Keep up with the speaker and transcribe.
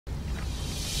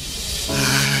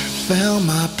found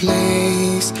my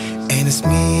place, and it's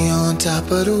me on top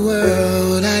of the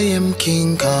world. I am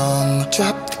King Kong.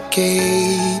 Drop the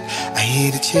gate, I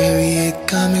hear the chariot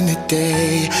coming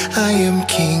today. I am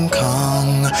King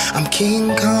Kong. I'm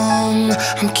King Kong.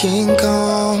 I'm King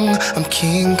Kong. I'm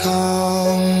King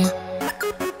Kong.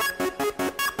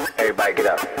 Everybody get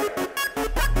up.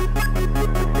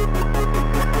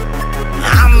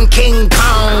 I'm King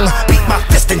Kong. Beat my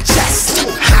fist in chest.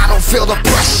 I don't feel the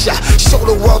pressure. Show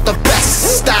the world the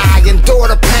best. I endure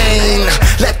the pain.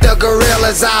 Let the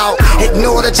gorillas out.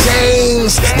 Ignore the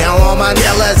chains. Now all my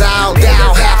killers out.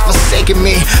 Thou have forsaken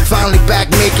me. Finally back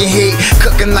making heat.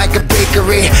 Cooking like a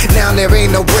bakery. Now there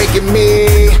ain't no breaking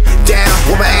me down.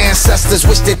 Where my ancestors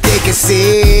wish that they could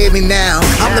see me now.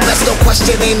 I'm the best, no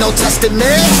question, ain't no testing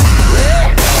me.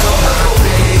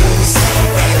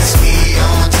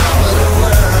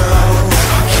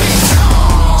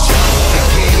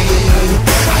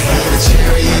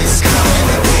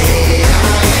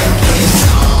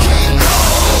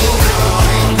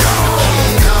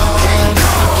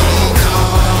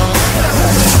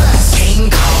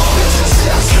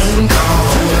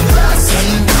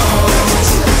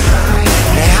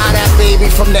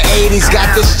 From the 80s, got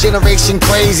this generation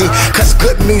crazy. Cause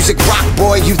good music rock,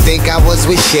 boy, you think I was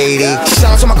with Shady.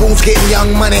 Shout out to my goons getting young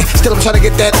money. Still I'm trying to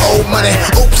get that old money.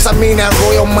 Oops, I mean that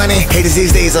royal money. Haters these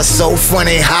days are so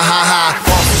funny. Ha ha ha.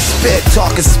 Spit,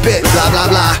 talking spit, blah blah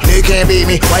blah. You can't beat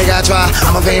me, why you gotta try?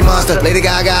 I'm a fame monster, Lady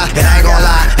Gaga, and I ain't gonna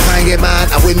lie. If I ain't get mine,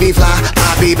 I wouldn't be fly.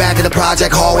 I'll be back in the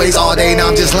project hallways all day. Now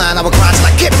I'm just lying, I would cry till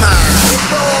I get mine.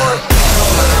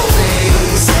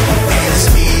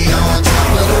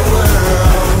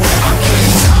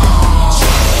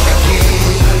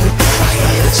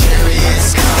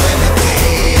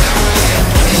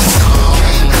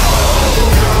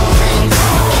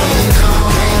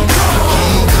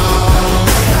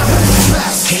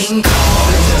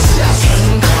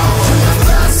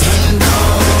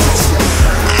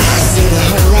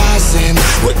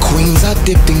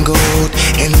 Dipped in gold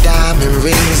and diamond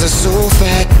rings are so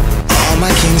fat. All my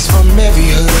kings from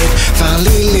every hood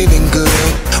finally living good.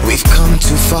 We've come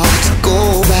too far to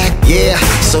go back, yeah.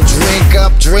 So drink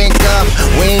up, drink up.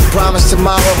 We ain't promised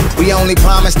tomorrow, we only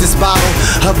promised this bottle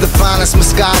of the finest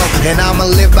Moscato, and I'ma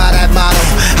live by that motto.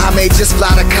 I may just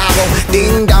fly to Cabo,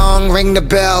 ding dong, ring the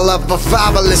bell of a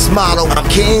fabulous model. I'm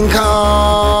King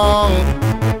Kong.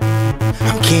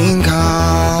 I'm King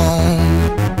Kong.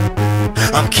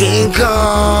 I'm King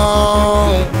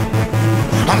Kong.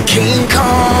 I'm King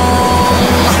Kong.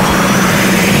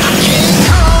 I'm King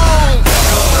Kong.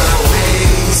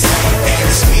 And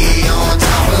it's me on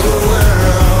top of the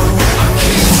world. I'm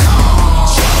King Kong.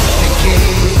 The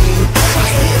king.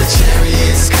 I hear the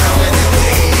chariots coming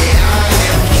today. I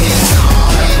am King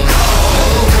Kong. King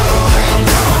Kong. King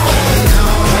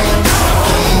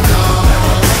Kong.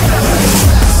 King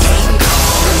Kong. King Kong.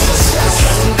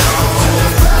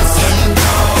 King Kong.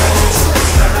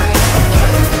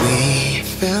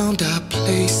 King Kong. Found our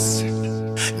place.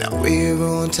 Now we're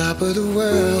on top of the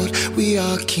world. We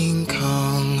are King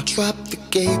Kong. Drop the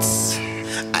gates.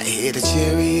 I hear the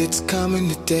chariots coming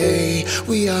today.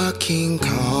 We are King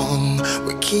Kong.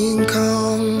 We're King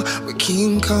Kong. We're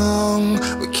King Kong.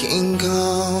 We're King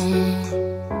Kong.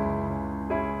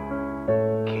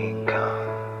 King Kong.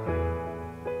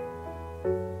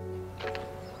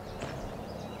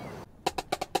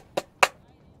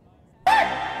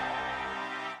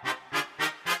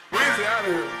 Out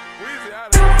of here. Weezy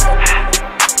out of here.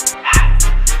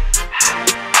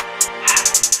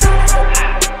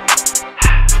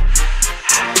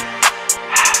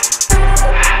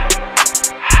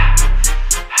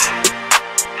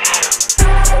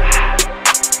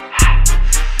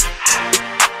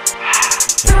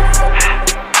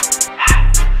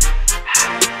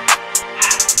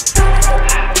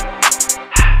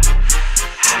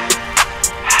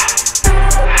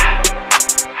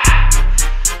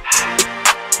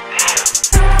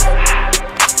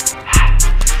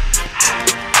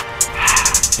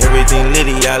 Everything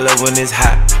litty, I love when it's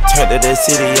hot. Turned to the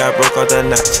city, I broke out the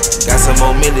notch. Got some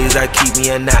more millies, I keep me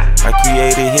a knot. I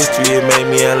created history, it made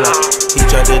me a lot. He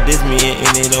tried to diss me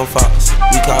and it don't false.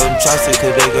 We call him Chaucer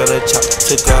cause they gonna chop.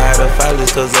 Took her out of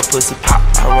filers cause her pussy pop.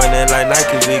 I run it like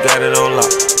Nike, we got it on lock.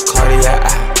 Cardiac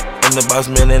eye, I'm the boss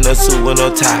man in a suit with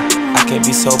no tie. I can't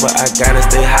be sober, I gotta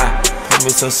stay high. Put me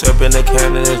some syrup in the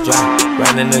can and it's dry.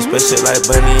 Riding in special like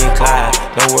Bunny and Clyde.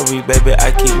 Don't worry, baby,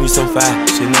 I keep me some fire.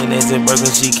 Shenanigans and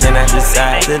burgers, she cannot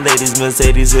decide. The ladies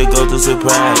Mercedes will go to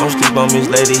surprise. Don't sleep on Miss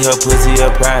Lady, her pussy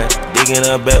her pride. Digging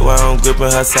her back while I'm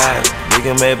gripping her sides.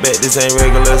 Digging my back, this ain't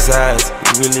regular size.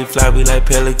 We really fly, we like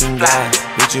pelican guys.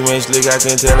 Bitch, you ain't slick, I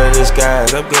can tell her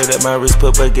disguise. Upgrade at my wrist,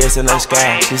 put her gas in the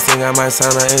sky. She sing I might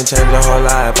sign her and change her whole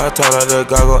life. I told her to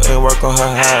goggle and work on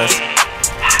her eyes.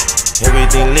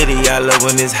 Everything litty, I love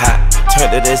when it's hot.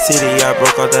 Turned to the city, I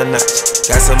broke off the notch.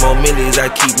 Got some more millies, I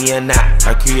keep me a knot.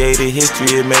 I created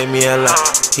history, it made me a lot.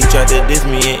 He tried to diss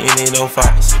me and it don't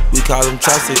fox. We call them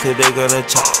Chaucer cause they gonna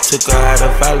chop. Took her out of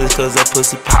filers cause her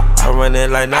pussy pop. I run it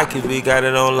like Nike, we got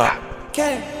it on lock.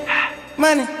 Cash,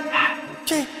 money,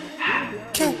 cash,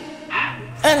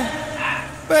 Anna,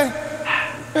 money,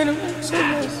 I don't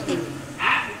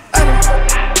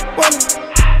wanna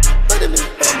put it in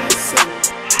myself.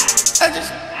 I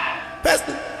just passed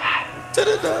it to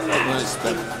the door like one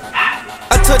step.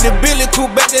 I took the Billy Cool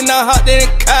back and I hopped in the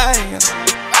car.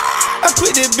 I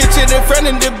put the bitch in front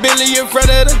of the Billy in front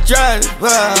of the driver.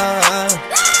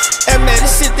 And man,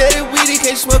 this shit that it weedy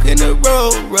can't smoke in the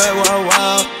road. Right,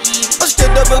 wow. I'm stood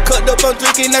up and cut up, I'm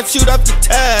drinking, I shoot off the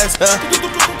tires.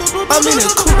 I'm in the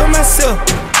coupe by myself.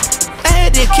 I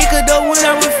had to kick her though when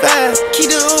I was 5. Key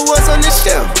the old ones on the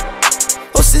shelf.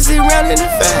 Hostess around in the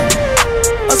fire.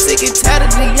 I'm sick and tired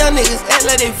of the young niggas act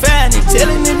like they fine and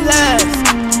telling them lies.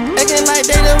 Acting like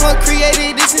they the one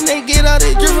created this and they get all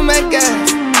they drip from my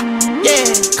guys. Yeah,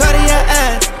 Cartier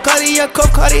eyes, Cartier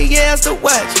coat, Cartier as the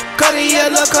watch,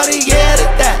 Cartier look, Cartier the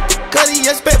thigh,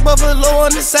 Cartier spec buffalo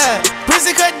on the side.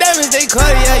 Prison cut diamonds, they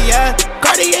Cartier, yeah.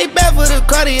 Cartier bad for the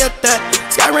Cartier thigh.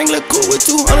 Sky ring look cool with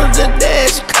 200 the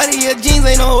dash. Cartier jeans,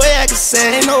 ain't no way I can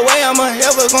say. Ain't no way I'm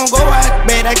ever gon' go out.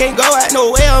 Man, I can't go out, no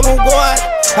way I'm gon' go out.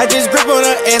 I just grip on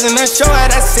her ass and I show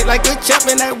out. I sit like a champ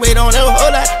and I wait on her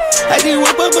whole lot. I just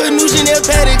whip up a new Chanel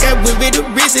paddock. I whip it the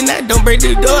wrist and I don't break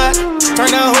the door out.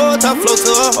 Turn the whole top floor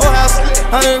to a whole house.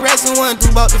 100 racks and 1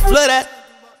 2 bought the flood out.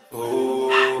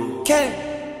 Cash,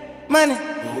 money,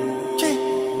 cash,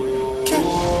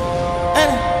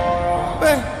 Anna,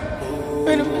 money,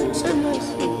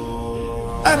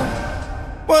 I don't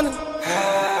wanna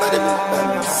put it by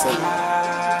myself.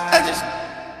 I just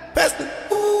passed it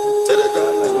to the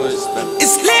door like one step.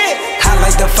 It's lit! I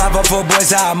like the 504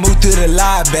 boys, how I move through the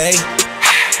live, babe.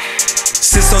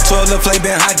 Since 12, the play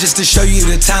been hot just to show you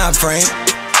the time frame.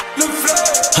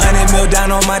 100 mil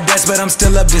down on my desk, but I'm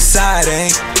still up the side,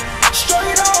 ain't.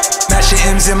 Mashing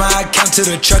M's in my account to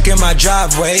the truck in my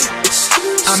driveway.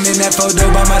 I'm in that photo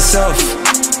by myself.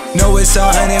 Know it's 100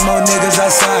 more niggas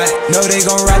outside. Know they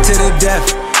gon' ride to the death.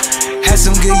 Had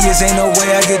some good years, ain't no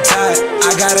way I get tired.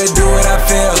 I gotta do what I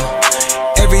feel.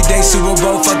 Everyday Super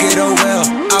Bowl, fuck it, oh well.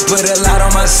 I put a lot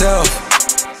on myself.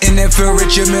 And then feel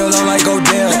Richard Mill on like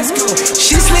Odell.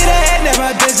 She slid ahead, now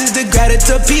my business to grab a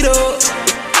torpedo.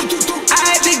 I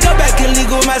had to go back and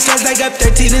legal my slides like I'm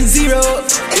 13-0.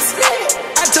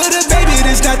 I told her, baby,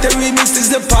 this not the remix,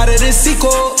 this the part of the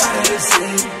sequel.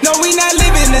 No, we not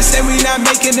living the same, we not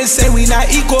making the same, we not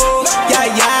equal.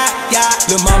 Yeah.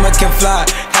 Lil' mama can fly,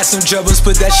 had some troubles,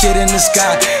 put that shit in the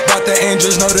sky. Bought the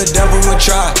angels, know the devil would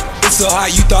try. It's so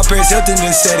hot, you thought Paris Hilton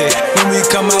done said it. When we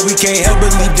come out, we can't help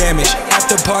but leave damage.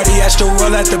 After party, astro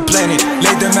roll at the planet.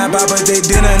 Laid the map out, but they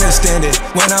didn't understand it.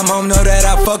 When I'm home, know that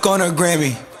I fuck on a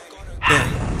Grammy.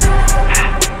 Yeah.